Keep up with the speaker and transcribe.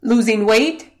Losing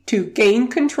weight to gain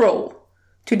control.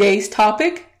 Today's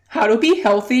topic, how to be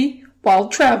healthy while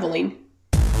traveling.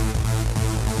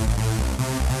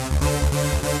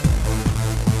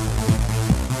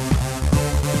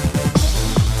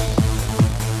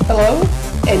 Hello,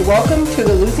 and welcome to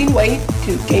the Losing Weight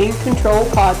to Gain Control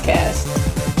podcast.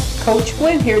 Coach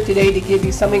Gwen here today to give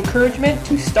you some encouragement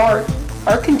to start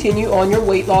or continue on your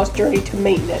weight loss journey to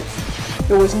maintenance.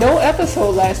 There was no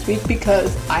episode last week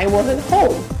because I wasn't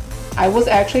home. I was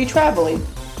actually traveling.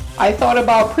 I thought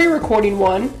about pre-recording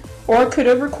one, or I could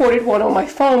have recorded one on my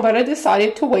phone, but I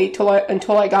decided to wait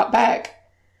until I got back.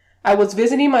 I was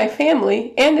visiting my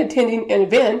family and attending an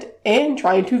event and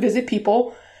trying to visit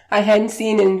people I hadn't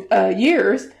seen in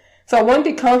years, so I wanted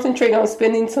to concentrate on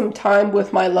spending some time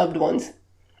with my loved ones.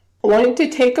 I wanted to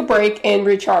take a break and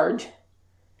recharge.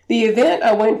 The event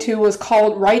I went to was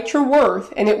called Write Your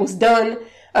Worth, and it was done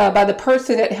by the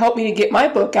person that helped me to get my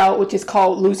book out, which is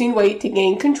called Losing Weight to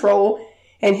Gain Control,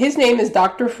 and his name is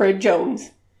Dr. Fred Jones.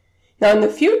 Now in the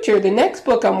future, the next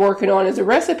book I'm working on is a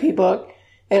recipe book,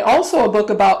 and also a book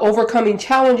about overcoming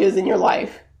challenges in your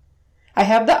life. I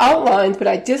have the outlines, but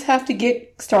I just have to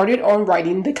get started on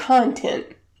writing the content.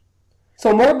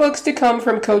 So more books to come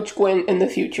from Coach Gwen in the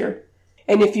future.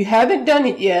 And if you haven't done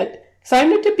it yet,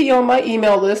 sign up to be on my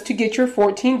email list to get your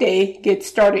 14-day Get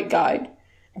Started guide.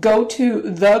 Go to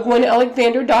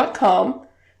thegwenalexander.com,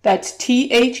 that's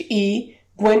THE,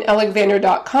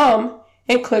 gwenalexander.com,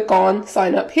 and click on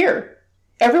Sign Up Here.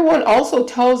 Everyone also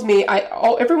tells me,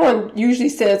 everyone usually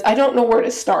says, I don't know where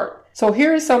to start. So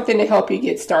here is something to help you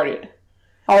get started.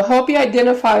 I'll help you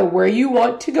identify where you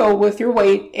want to go with your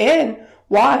weight and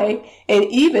why, and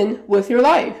even with your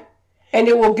life. And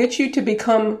it will get you to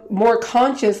become more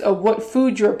conscious of what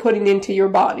food you're putting into your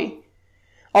body.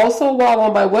 Also, while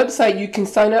on my website, you can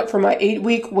sign up for my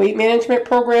 8-week weight management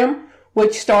program,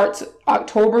 which starts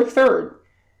October 3rd.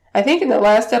 I think in the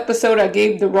last episode, I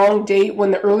gave the wrong date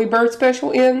when the early bird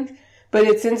special ends, but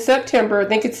it's in September. I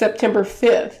think it's September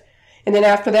 5th. And then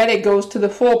after that, it goes to the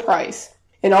full price.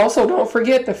 And also, don't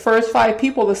forget, the first 5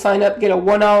 people to sign up get a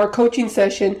 1-hour coaching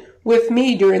session with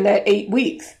me during that 8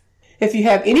 weeks. If you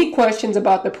have any questions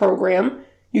about the program,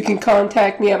 you can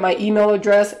contact me at my email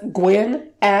address,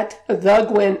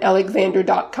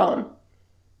 gwen@thegwenalexander.com.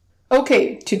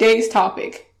 Okay, today's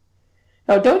topic.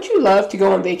 Now, don't you love to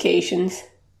go on vacations?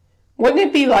 Wouldn't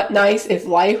it be nice if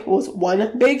life was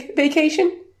one big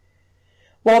vacation?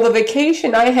 Well, the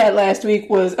vacation I had last week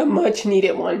was a much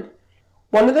needed one.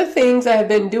 One of the things I have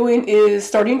been doing is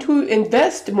starting to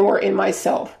invest more in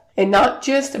myself, and not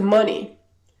just money.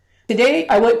 Today,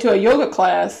 I went to a yoga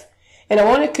class, and I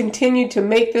want to continue to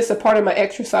make this a part of my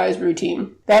exercise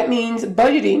routine. That means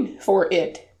budgeting for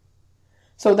it.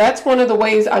 So that's one of the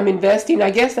ways I'm investing. I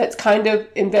guess that's kind of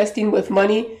investing with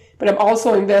money, but I'm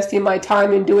also investing my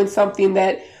time in doing something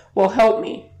that will help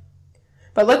me.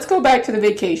 But let's go back to the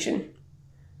vacation.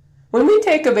 When we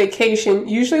take a vacation,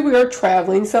 usually we are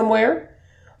traveling somewhere,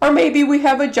 or maybe we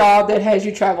have a job that has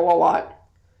you travel a lot.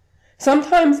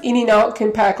 Sometimes eating out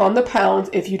can pack on the pounds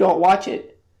if you don't watch it.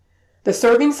 The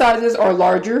serving sizes are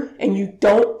larger and you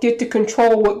don't get to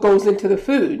control what goes into the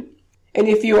food. And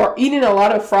if you are eating a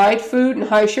lot of fried food and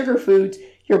high sugar foods,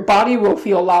 your body will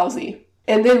feel lousy.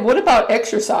 And then what about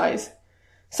exercise?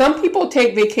 Some people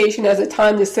take vacation as a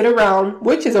time to sit around,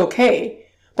 which is okay.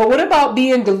 But what about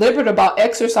being deliberate about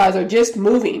exercise or just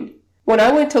moving? When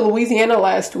I went to Louisiana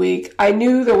last week, I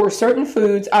knew there were certain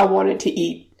foods I wanted to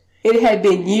eat. It had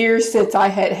been years since I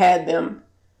had had them.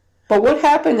 But what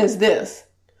happened is this.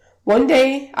 One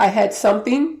day I had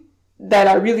something that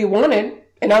I really wanted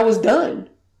and I was done.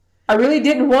 I really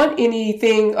didn't want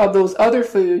anything of those other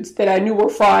foods that I knew were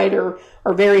fried or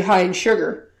very high in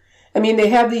sugar. I mean, they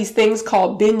have these things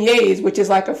called beignets, which is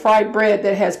like a fried bread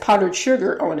that has powdered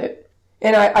sugar on it.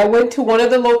 And I went to one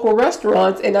of the local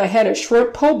restaurants and I had a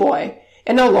shrimp po' boy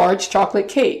and a large chocolate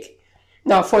cake.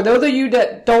 Now, for those of you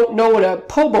that don't know what a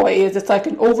po' boy is, it's like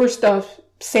an overstuffed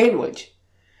sandwich.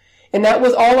 And that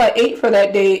was all I ate for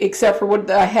that day except for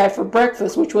what I had for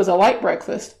breakfast, which was a light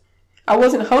breakfast. I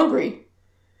wasn't hungry.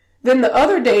 Then the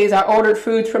other days I ordered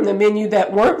foods from the menu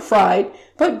that weren't fried,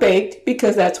 but baked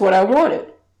because that's what I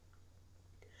wanted.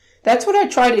 That's what I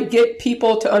try to get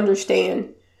people to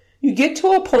understand. You get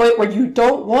to a point where you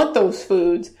don't want those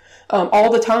foods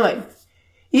all the time.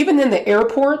 Even in the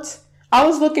airports, I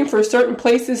was looking for certain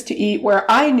places to eat where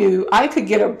I knew I could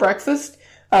get a breakfast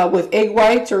with egg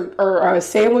whites or a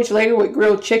sandwich later with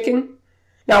grilled chicken.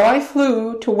 Now, I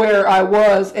flew to where I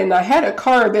was and I had a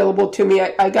car available to me.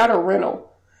 I got a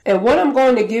rental. And what I'm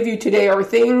going to give you today are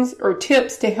things or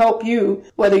tips to help you,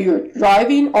 whether you're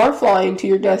driving or flying to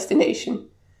your destination.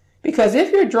 Because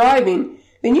if you're driving,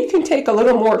 then you can take a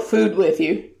little more food with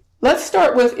you. Let's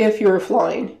start with if you're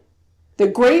flying. The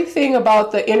great thing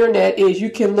about the internet is you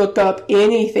can look up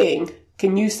anything.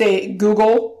 Can you say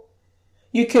Google?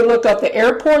 You can look up the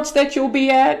airports that you'll be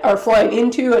at or flying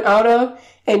into and out of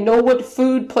and know what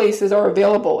food places are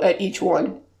available at each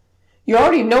one. You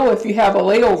already know if you have a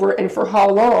layover and for how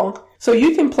long, so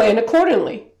you can plan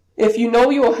accordingly. If you know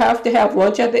you'll have to have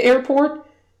lunch at the airport,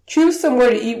 choose somewhere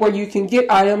to eat where you can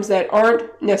get items that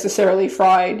aren't necessarily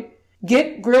fried.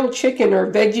 Get grilled chicken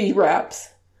or veggie wraps.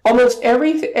 Almost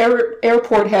every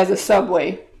airport has a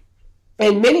Subway,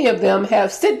 and many of them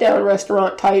have sit-down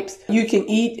restaurant types you can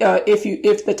eat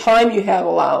if the time you have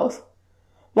allows.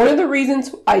 One of the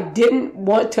reasons I didn't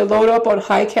want to load up on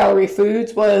high-calorie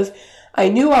foods was I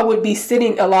knew I would be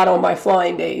sitting a lot on my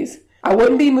flying days. I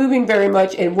wouldn't be moving very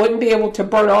much and wouldn't be able to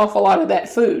burn off a lot of that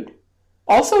food.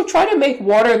 Also, try to make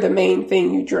water the main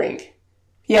thing you drink.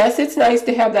 Yes, it's nice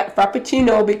to have that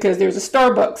Frappuccino because there's a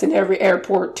Starbucks in every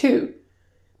airport too.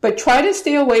 But try to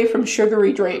stay away from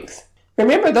sugary drinks.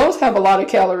 Remember, those have a lot of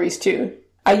calories too.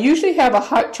 I usually have a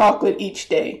hot chocolate each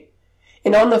day.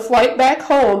 And on the flight back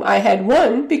home, I had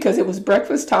one because it was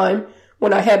breakfast time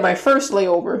when I had my first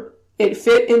layover. It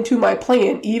fit into my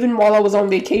plan even while I was on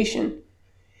vacation.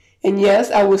 And yes,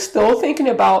 I was still thinking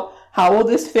about how will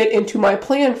this fit into my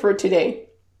plan for today.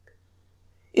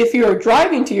 If you're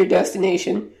driving to your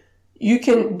destination, you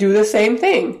can do the same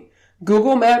thing.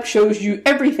 Google Maps shows you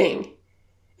everything.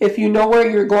 If you know where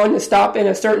you're going to stop in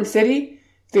a certain city,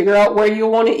 figure out where you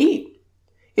want to eat.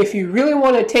 If you really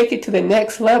want to take it to the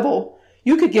next level,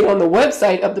 you could get on the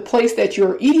website of the place that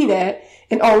you're eating at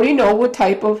and already know what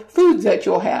type of foods that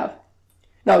you'll have.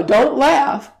 Now don't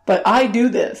laugh, but I do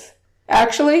this.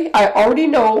 Actually, I already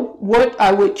know what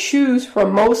I would choose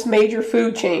from most major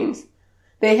food chains.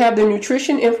 They have the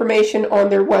nutrition information on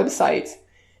their websites.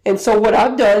 And so what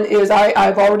I've done is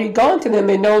I've already gone to them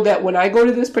and know that when I go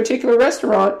to this particular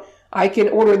restaurant, I can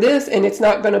order this and it's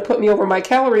not going to put me over my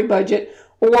calorie budget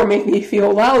or make me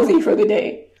feel lousy for the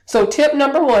day. So tip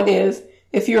number 1 is,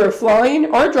 if you're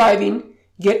flying or driving,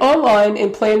 get online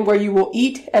and plan where you will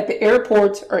eat at the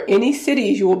airports or any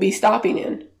cities you will be stopping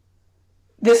in.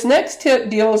 This next tip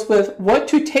deals with what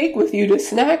to take with you to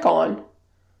snack on.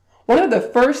 One of the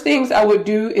first things I would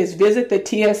do is visit the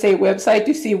TSA website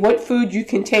to see what food you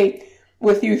can take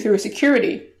with you through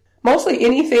security. Mostly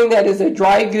anything that is a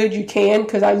dry good you can,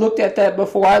 because I looked at that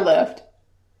before I left.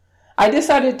 I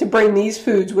decided to bring these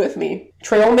foods with me.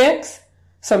 Trail mix,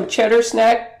 some cheddar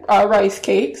snack rice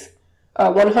cakes,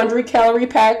 a 100 calorie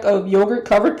pack of yogurt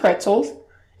covered pretzels,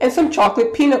 and some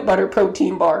chocolate peanut butter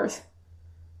protein bars.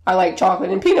 I like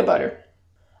chocolate and peanut butter.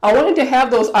 I wanted to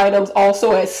have those items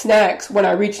also as snacks when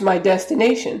I reached my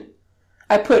destination.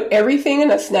 I put everything in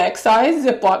a snack-sized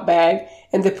Ziploc bag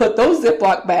and then put those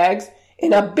Ziploc bags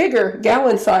in a bigger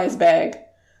gallon-sized bag.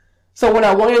 So when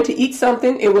I wanted to eat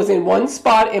something, it was in one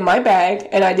spot in my bag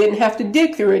and I didn't have to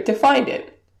dig through it to find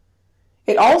it.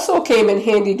 It also came in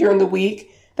handy during the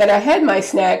week that I had my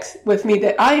snacks with me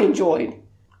that I enjoyed.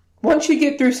 Once you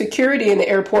get through security in the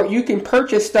airport, you can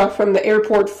purchase stuff from the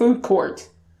airport food courts.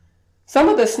 Some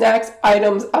of the snacks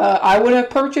items I would have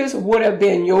purchased would have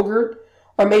been yogurt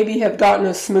or maybe have gotten a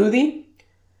smoothie.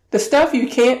 The stuff you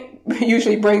can't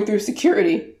usually bring through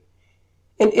security.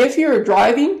 And if you're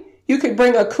driving, you could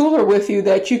bring a cooler with you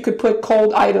that you could put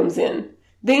cold items in.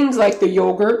 Things like the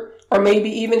yogurt or maybe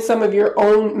even some of your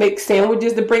own make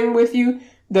sandwiches to bring with you,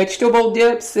 vegetable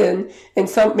dips and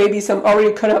maybe some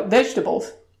already cut up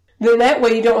vegetables. Then that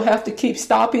way you don't have to keep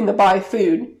stopping to buy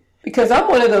food. Because I'm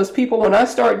one of those people, when I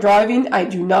start driving, I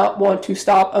do not want to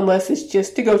stop unless it's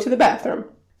just to go to the bathroom.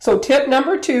 So tip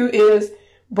number 2 is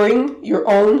bring your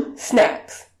own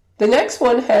snacks. The next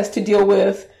one has to deal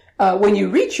with when you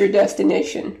reach your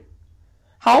destination.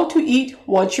 How to eat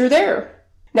once you're there.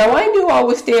 Now I knew I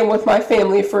was staying with my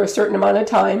family for a certain amount of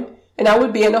time, and I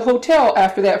would be in a hotel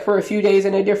after that for a few days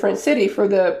in a different city for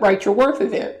the Write Your Worth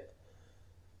event.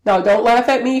 Now don't laugh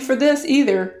at me for this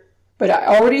either. But I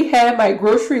already had my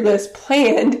grocery list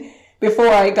planned before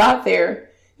I got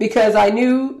there because I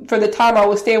knew for the time I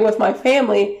was staying with my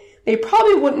family, they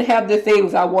probably wouldn't have the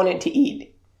things I wanted to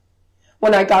eat.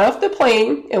 When I got off the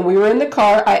plane and we were in the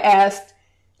car, I asked,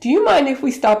 "Do you mind if we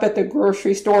stop at the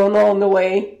grocery store along the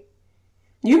way?"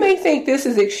 You may think this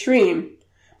is extreme,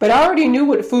 but I already knew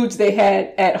what foods they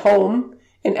had at home,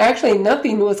 and actually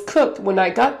nothing was cooked when I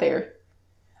got there.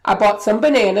 I bought some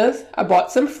bananas, I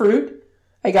bought some fruit,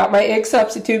 I got my egg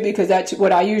substitute because that's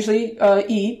what I usually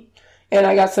eat. And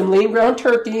I got some lean ground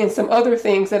turkey and some other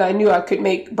things that I knew I could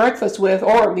make breakfast with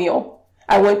or a meal.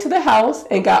 I went to the house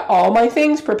and got all my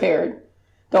things prepared.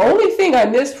 The only thing I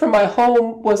missed from my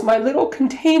home was my little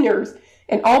containers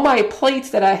and all my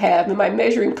plates that I have and my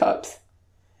measuring cups.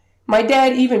 My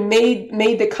dad even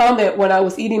made the comment when I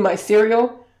was eating my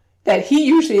cereal that he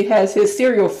usually has his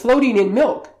cereal floating in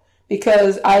milk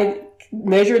because I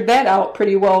measured that out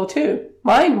pretty well too.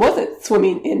 Mine wasn't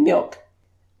swimming in milk.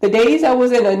 The days I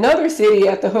was in another city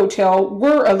at the hotel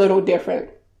were a little different.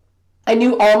 I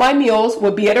knew all my meals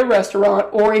would be at a restaurant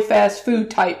or a fast food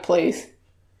type place.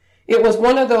 It was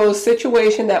one of those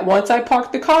situations that once I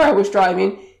parked the car I was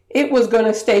driving, it was going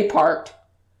to stay parked.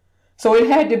 So it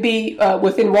had to be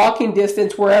within walking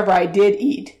distance wherever I did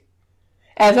eat.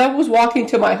 As I was walking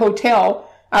to my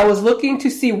hotel, I was looking to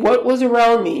see what was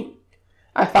around me.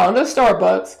 I found a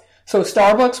Starbucks, so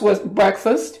Starbucks was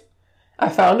breakfast. I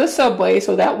found a Subway,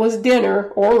 so that was dinner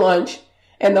or lunch,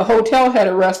 and the hotel had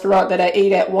a restaurant that I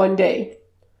ate at one day.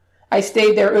 I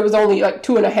stayed there, it was only like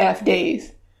 2.5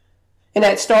 days. And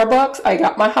at Starbucks, I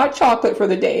got my hot chocolate for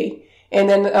the day, and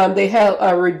then they had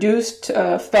a reduced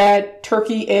fat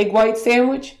turkey egg white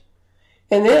sandwich.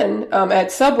 And then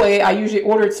at Subway, I usually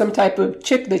ordered some type of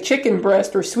the chicken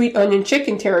breast or sweet onion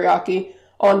chicken teriyaki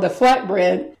on the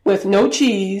flatbread with no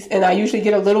cheese, and I usually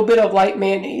get a little bit of light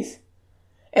mayonnaise.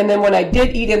 And then when I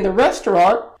did eat in the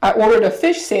restaurant, I ordered a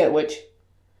fish sandwich.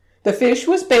 The fish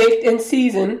was baked and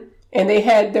seasoned, and they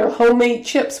had their homemade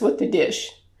chips with the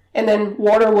dish. And then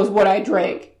water was what I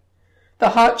drank.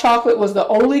 The hot chocolate was the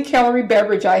only calorie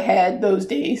beverage I had those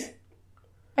days.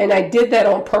 And I did that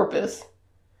on purpose.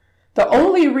 The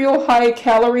only real high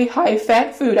calorie, high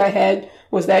fat food I had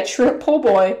was that shrimp po'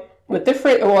 boy with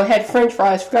I had french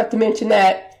fries, forgot to mention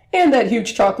that, and that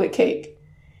huge chocolate cake.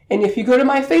 And if you go to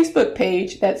my Facebook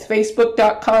page, that's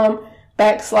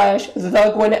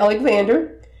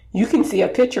facebook.com/TheGwenAlexander, you can see a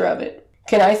picture of it.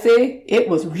 Can I say it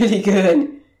was really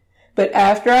good? But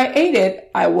after I ate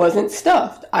it, I wasn't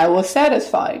stuffed. I was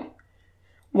satisfied.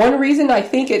 One reason I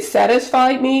think it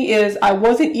satisfied me is I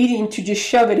wasn't eating to just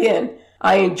shove it in.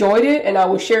 I enjoyed it, and I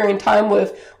was sharing time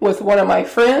with one of my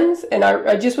friends, and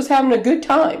I just was having a good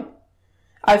time.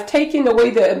 I've taken away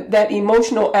that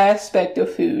emotional aspect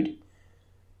of food.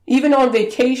 Even on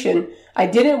vacation, I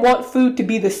didn't want food to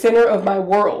be the center of my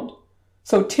world.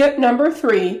 So tip number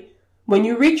 3, when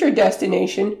you reach your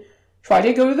destination, try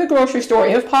to go to the grocery store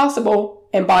if possible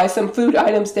and buy some food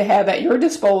items to have at your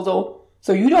disposal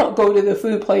so you don't go to the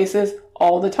food places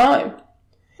all the time.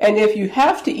 And if you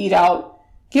have to eat out,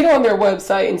 get on their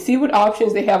website and see what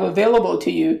options they have available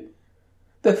to you.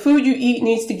 The food you eat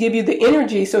needs to give you the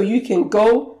energy so you can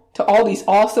go to all these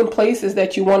awesome places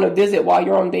that you want to visit while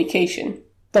you're on vacation.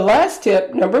 The last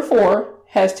tip, number 4,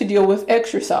 has to deal with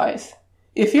exercise.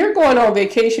 If you're going on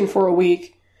vacation for a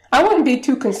week, I wouldn't be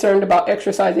too concerned about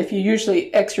exercise if you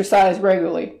usually exercise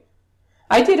regularly.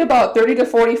 I did about 30 to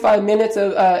 45 minutes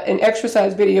of an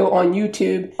exercise video on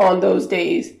YouTube on those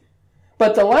days.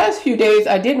 But the last few days,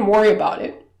 I didn't worry about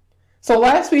it. So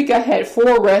last week I had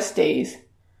 4 rest days,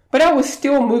 but I was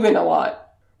still moving a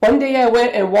lot. One day I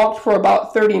went and walked for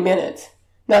about 30 minutes.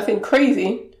 Nothing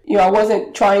crazy. I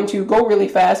wasn't trying to go really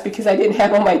fast because I didn't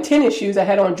have on my tennis shoes. I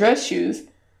had on dress shoes.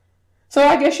 So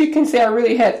I guess you can say I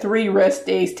really had 3 rest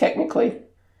days technically.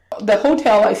 The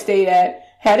hotel I stayed at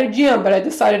had a gym, but I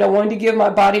decided I wanted to give my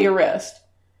body a rest.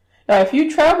 Now, if you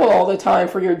travel all the time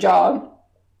for your job,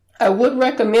 I would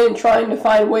recommend trying to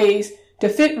find ways to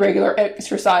fit regular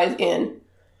exercise in.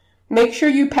 Make sure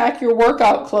you pack your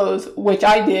workout clothes, which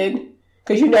I did,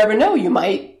 because you never know, you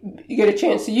might get a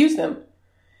chance to use them.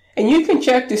 And you can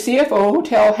check to see if a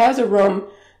hotel has a room.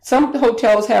 Some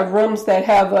hotels have rooms that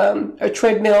have a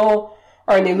treadmill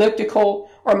or an elliptical,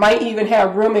 or might even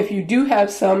have room if you do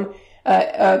have some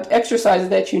exercises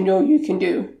that you know you can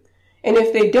do. And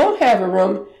if they don't have a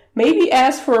room, maybe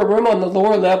ask for a room on the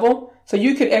lower level so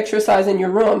you could exercise in your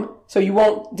room so you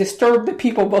won't disturb the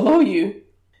people below you.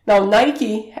 Now,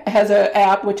 Nike has an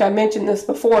app, which I mentioned this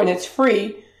before, and it's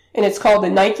free, and it's called the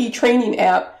Nike Training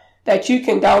app that you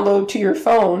can download to your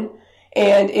phone,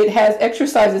 and it has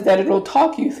exercises that it'll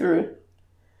talk you through.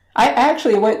 I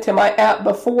actually went to my app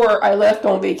before I left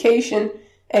on vacation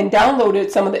and downloaded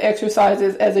some of the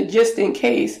exercises as a just in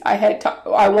case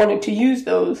I wanted to use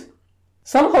those.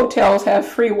 Some hotels have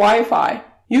free Wi-Fi.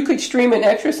 You could stream an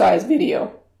exercise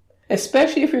video,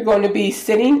 especially if you're going to be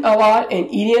sitting a lot and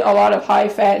eating a lot of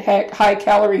high-fat,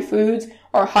 high-calorie foods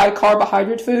or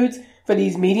high-carbohydrate foods for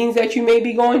these meetings that you may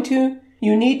be going to.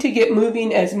 You need to get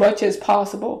moving as much as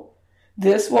possible.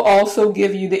 This will also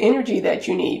give you the energy that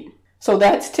you need. So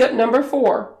that's tip number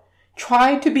 4.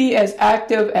 Try to be as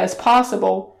active as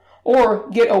possible or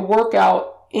get a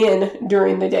workout in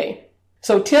during the day.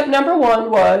 So tip number 1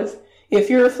 was, if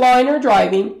you're flying or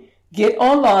driving, Get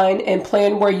online and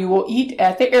plan where you will eat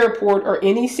at the airport or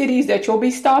any cities that you'll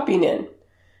be stopping in.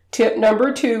 Tip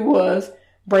number 2 was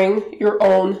bring your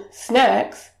own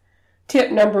snacks.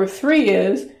 Tip number 3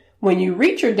 is when you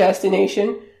reach your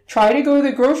destination, try to go to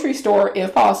the grocery store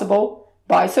if possible,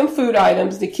 buy some food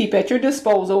items to keep at your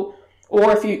disposal,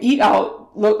 or if you eat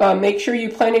out, make sure you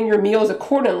plan in your meals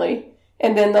accordingly.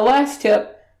 And then the last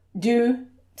tip, do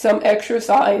some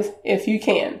exercise if you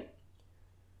can.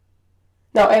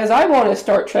 Now, as I want to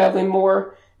start traveling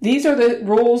more, these are the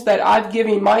rules that I've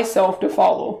given myself to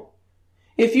follow.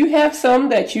 If you have some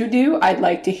that you do, I'd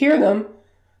like to hear them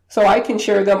so I can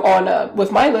share them on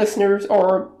with my listeners,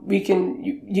 or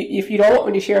if you don't want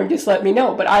me to share them, just let me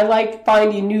know. But I like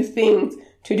finding new things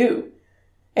to do.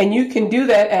 And you can do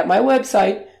that at my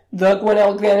website,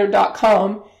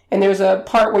 thegwenalexander.com, and there's a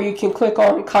part where you can click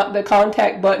on the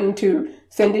contact button to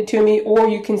send it to me, or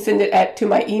you can send it to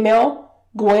my email,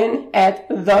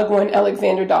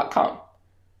 gwen@thegwenalexander.com.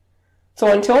 So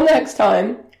until next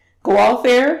time, go out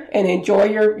there and enjoy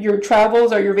your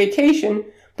travels or your vacation,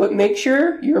 but make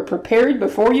sure you're prepared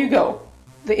before you go.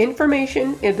 The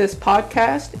information in this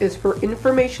podcast is for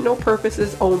informational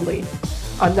purposes only.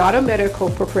 I'm not a medical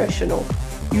professional.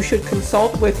 You should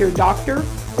consult with your doctor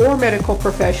or medical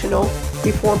professional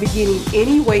before beginning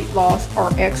any weight loss or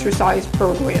exercise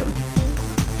program.